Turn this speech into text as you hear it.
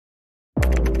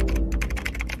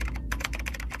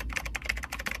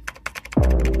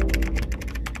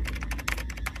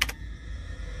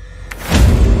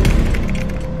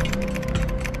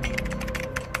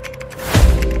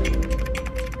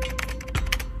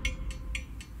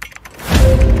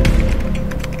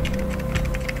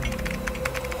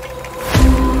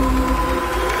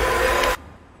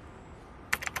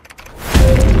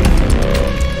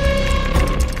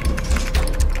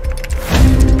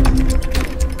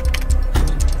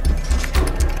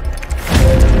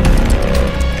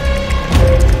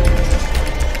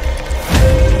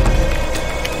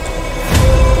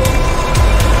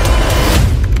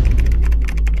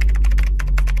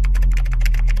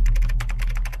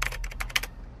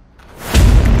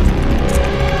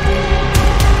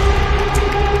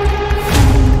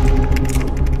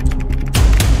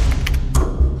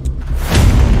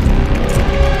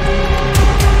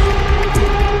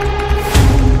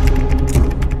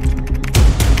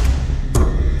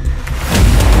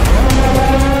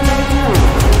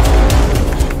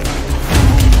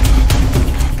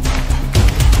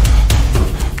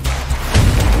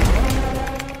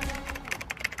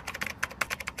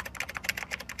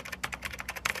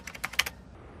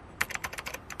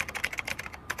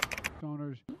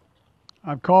owners.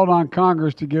 I've called on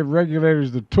Congress to give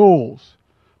regulators the tools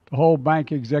to hold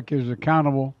bank executives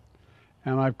accountable,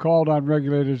 and I've called on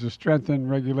regulators to strengthen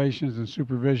regulations and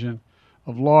supervision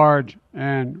of large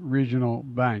and regional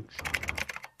banks.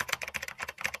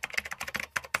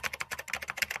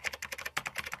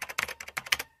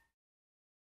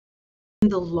 In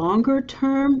the longer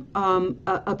term,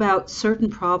 about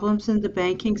certain problems in the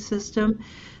banking system,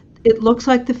 it looks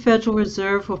like the Federal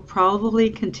Reserve will probably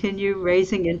continue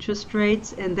raising interest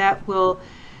rates, and that will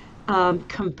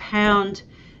compound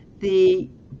the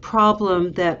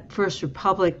problem that First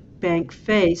Republic Bank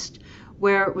faced,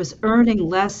 where it was earning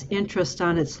less interest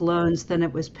on its loans than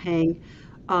it was paying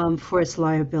for its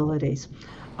liabilities.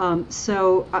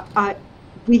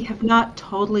 We have not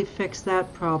totally fixed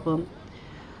that problem.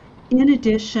 In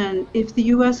addition, if the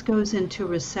U.S. goes into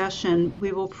recession,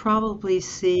 we will probably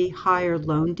see higher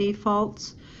loan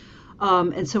defaults,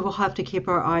 and so we'll have to keep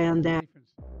our eye on that.